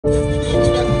Because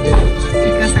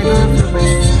I don't have the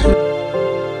right.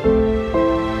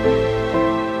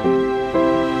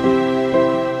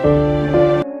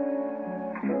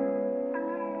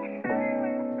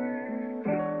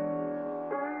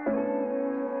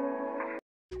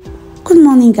 Good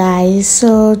morning, guys.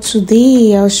 So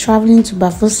today I was traveling to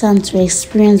Bafoussam to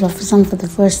experience Bafoussam for the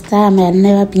first time. I had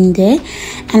never been there,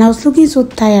 and I was looking so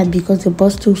tired because the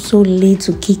bus took so late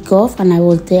to kick off, and I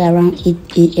was there around 8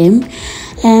 a.m.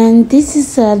 And this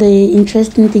is the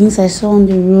interesting things I saw on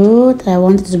the road that I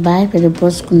wanted to buy, but the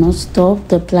bus could not stop.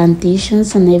 The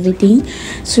plantations and everything,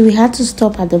 so we had to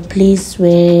stop at the place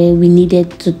where we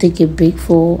needed to take a break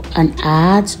for an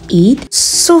hour to eat.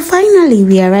 So finally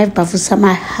we arrived Bafoussam.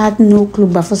 I had no clue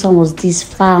Bafoussam was this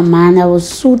far, man. I was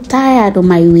so tired on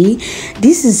my way.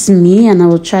 This is me, and I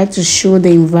will try to show the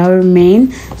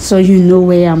environment so you know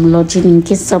where I'm lodging in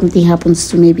case something happens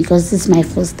to me, because this is my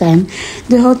first time.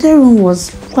 The hotel room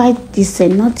was quite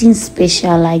decent, nothing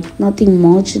special, like nothing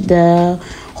much. The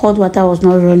hot water was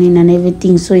not running and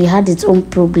everything, so it had its own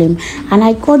problem. And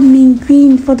I got mint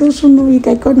green. For those who know it,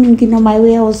 I got mint green on my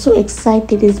way. I was so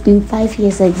excited. It's been 5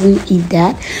 years I didn't eat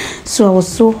that, so I was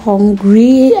so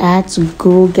hungry. I had to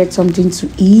go get something to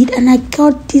eat, and I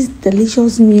got this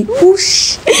delicious meat.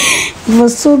 Whoosh! It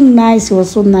was so nice. It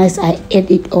was so nice. I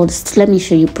ate it all. Let me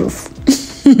show you proof.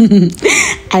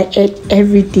 I ate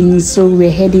everything. So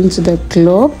we're heading to the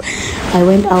club. I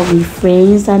went out with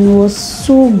friends, and it was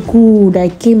so good. I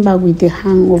came back with the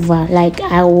hangover. Like,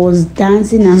 I was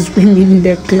dancing and screaming in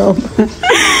the club.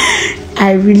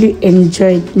 I really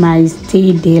enjoyed my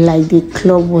stay there. Like, the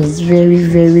club was very,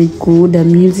 very good. The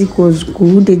music was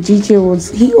good. The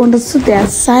DJ he understood the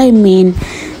assignment.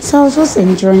 So I was just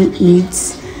enjoying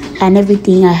it and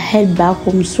everything. I head back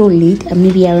home so late,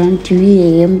 maybe around 3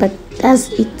 a.m. But that's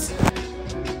it.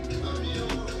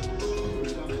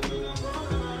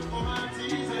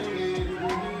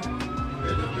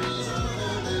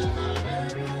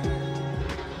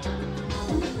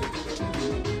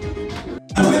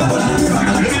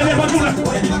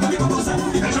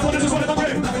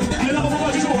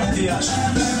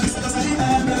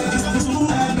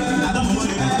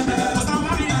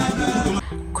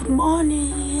 Good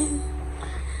morning.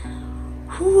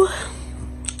 Whew.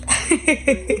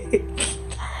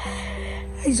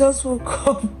 I just woke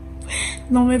up.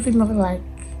 No, maybe not like.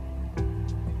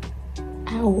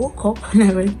 I woke up and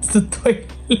I went to the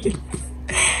toilet.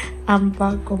 I'm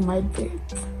back on my bed.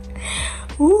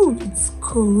 Ooh, it's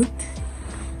cold.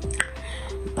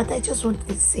 But I just wanted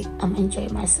to say I'm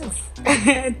enjoying myself.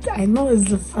 I know it's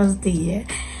the first day here,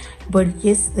 but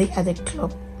yesterday at the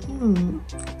club,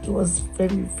 it was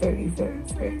very, very, very,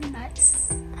 very nice.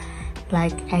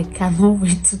 Like, I cannot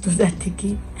wait to do that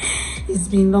again. It's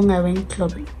been long I went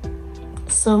clubbing,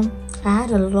 so I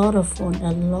had a lot of fun.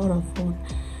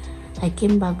 I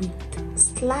came back with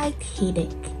slight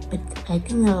headache, but I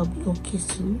think I'll be okay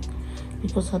soon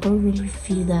because I don't really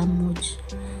feel that much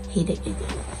headache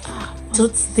again. So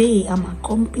today I'm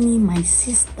accompanying my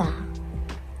sister.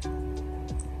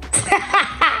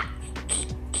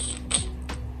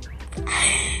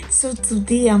 So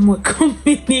today I'm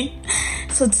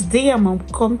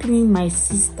accompanying my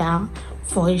sister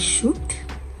for a shoot,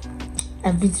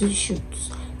 a video shoot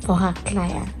for her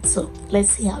client. So let's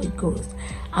see how it goes.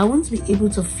 I won't be able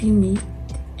to film it,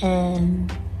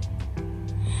 and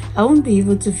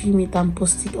and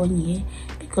post it on here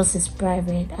because it's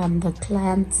private and the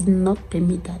client did not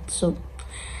permit that. So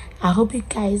I hope you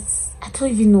guys, I don't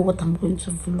even know what I'm going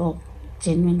to vlog.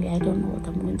 Genuinely, I don't know what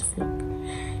I'm going to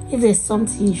vlog. If there's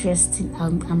something interesting,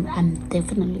 I'm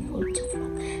definitely going to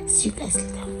vlog. See you guys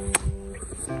later.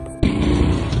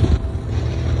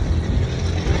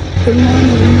 Good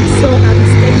morning. So I'm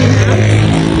stepping out,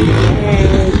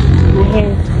 and my hair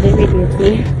is very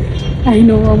dirty. I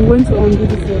know I'm going to undo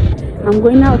this hair. I'm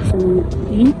going out to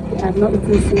eat. I've not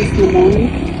eaten since the morning,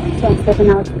 so I'm stepping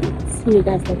out to eat. See you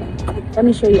guys later. Let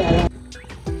me show you around.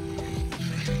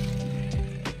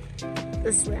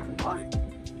 This is where I'm going.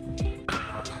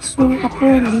 So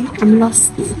apparently I'm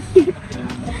lost. I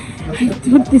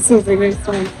thought this was a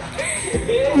restaurant.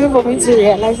 I'm for me to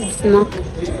realize it's not.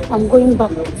 I'm going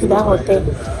back to that hotel.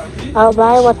 I'll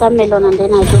buy watermelon and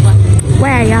then I go back.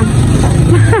 Where I am.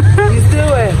 You still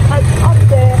where? Up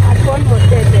there at one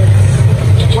hotel there.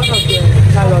 One of them.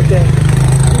 That hotel.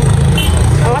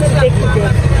 I want to take you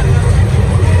there.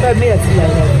 Let me see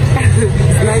like that.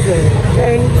 It's nice there.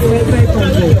 Thank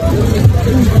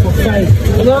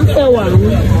you. Don't say one.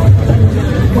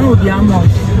 One will be how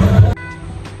much?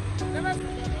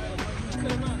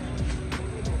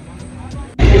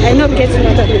 I not getting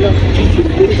watermelon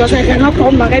because I cannot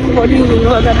come back. Everybody will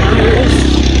know that I'm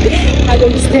lost.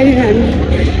 everybody staring at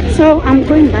me. So I'm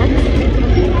going back.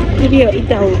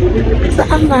 So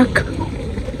I'm back.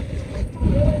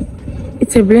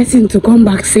 It's a blessing to come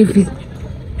back safely.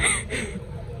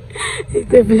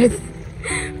 It's a blessing.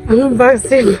 I'm back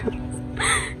safe.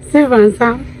 Safe and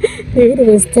sound. They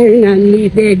were staring at me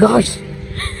there. Gosh.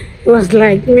 It was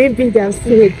like maybe they have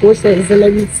seen a ghost or a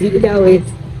celebrity. Either way,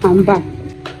 I'm back.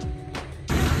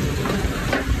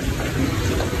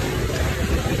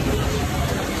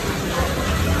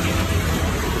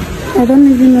 I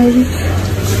don't even know which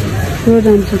road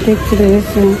I'm to take to the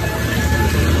restaurant.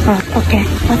 Oh, okay,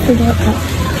 I'll figure it out.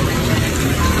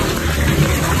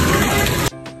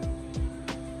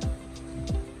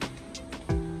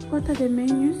 What are the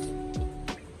menus?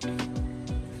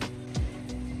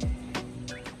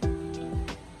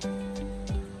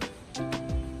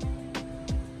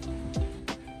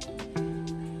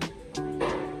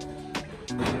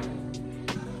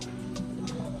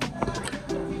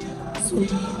 So,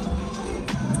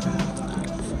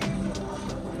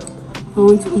 I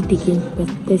want to eat again, but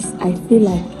I feel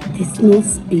like there's no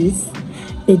space.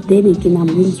 But then again, I'm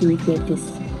going to regret this.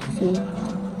 So,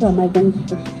 what am I going to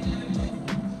do?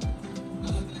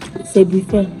 It's a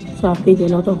buffet, so I paid a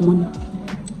lot of money.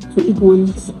 To eat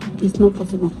once is not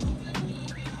possible.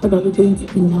 What are we going to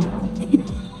do now?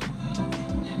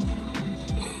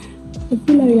 I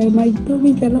feel like my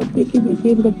tummy cannot take it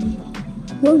again, but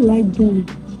what will I do?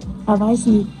 Advise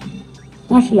me.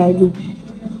 What should I do?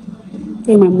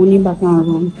 Take my money back and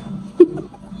run.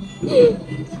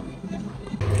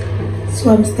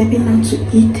 So I'm stepping out to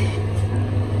eat.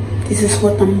 This is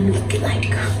what I'm looking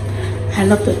like. I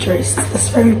love the dress. It's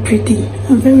very pretty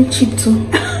and very cheap too.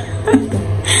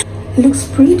 It looks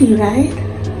pretty, right?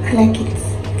 I like it.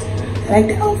 I like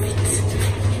the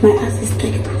outfit. My ass is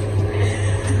big.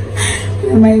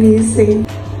 My leg is saying,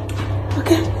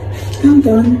 okay, I'm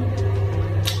done.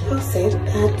 I said I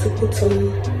had to put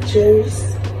some jewelries,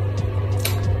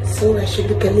 so I should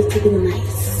look a little bit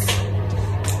nice.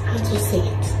 How to say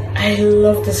it? I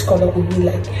love this color on me.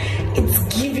 Like, it's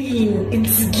giving.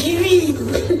 It's giving.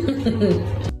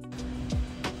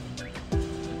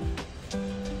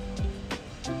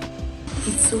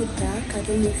 It's so dark. I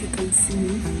don't know if you can see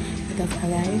me, but I've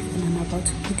arrived and I'm about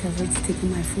to eat. I've already taken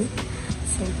my food.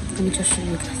 So let me just show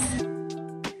you guys.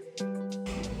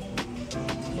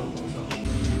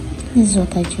 This is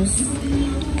what I chose.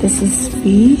 This is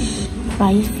fish,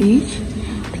 fried fish,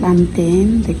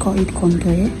 plantain, they call it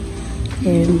condé,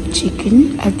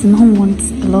 chicken. I do not want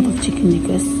a lot of chicken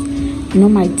because you know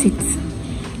my teeth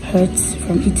hurts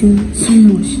from eating so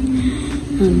much.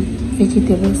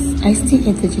 Vegetables. I still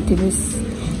eat vegetables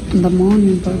in the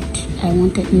morning, but I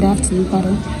wanted in the afternoon,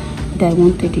 but I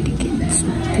wanted it again. So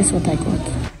this is what I got.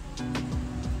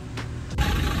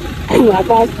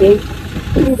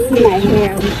 You see my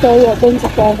hair. I'm sorry you're going to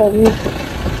cry for me.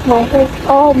 My hair is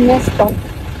all messed up.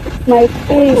 My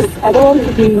face, I don't want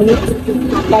to be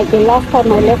neat like the last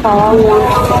time I left around one.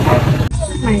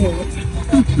 My hair.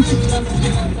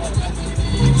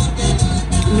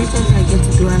 Later I get to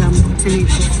do while I'm cutting it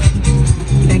off.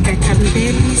 Like I can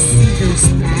barely see the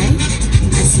style.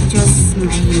 I see just my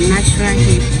natural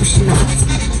hair pushing out.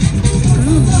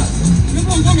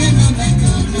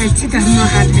 My teeth have not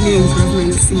had any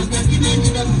improvement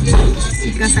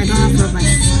because I don't have rubbers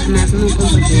and I have no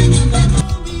comfort.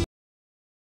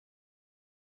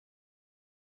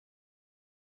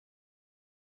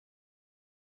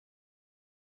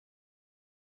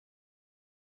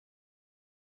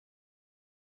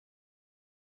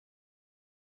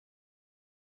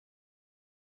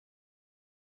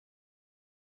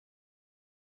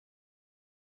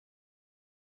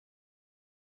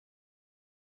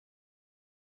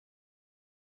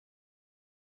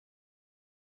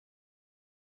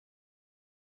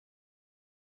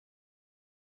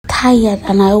 Tired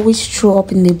and I always throw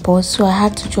up in the bus, so I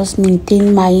had to just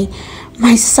maintain my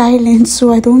silence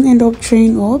so I don't end up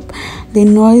throwing up. The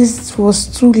noise was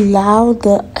too loud,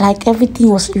 like everything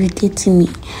was irritating me.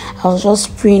 I was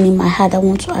just praying in my heart I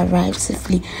want to arrive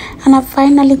safely, and I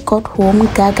finally got home.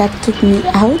 Gaga took me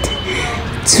out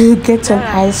to get some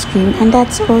ice cream, and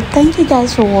that's all. Thank you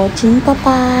guys for watching. Bye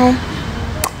bye.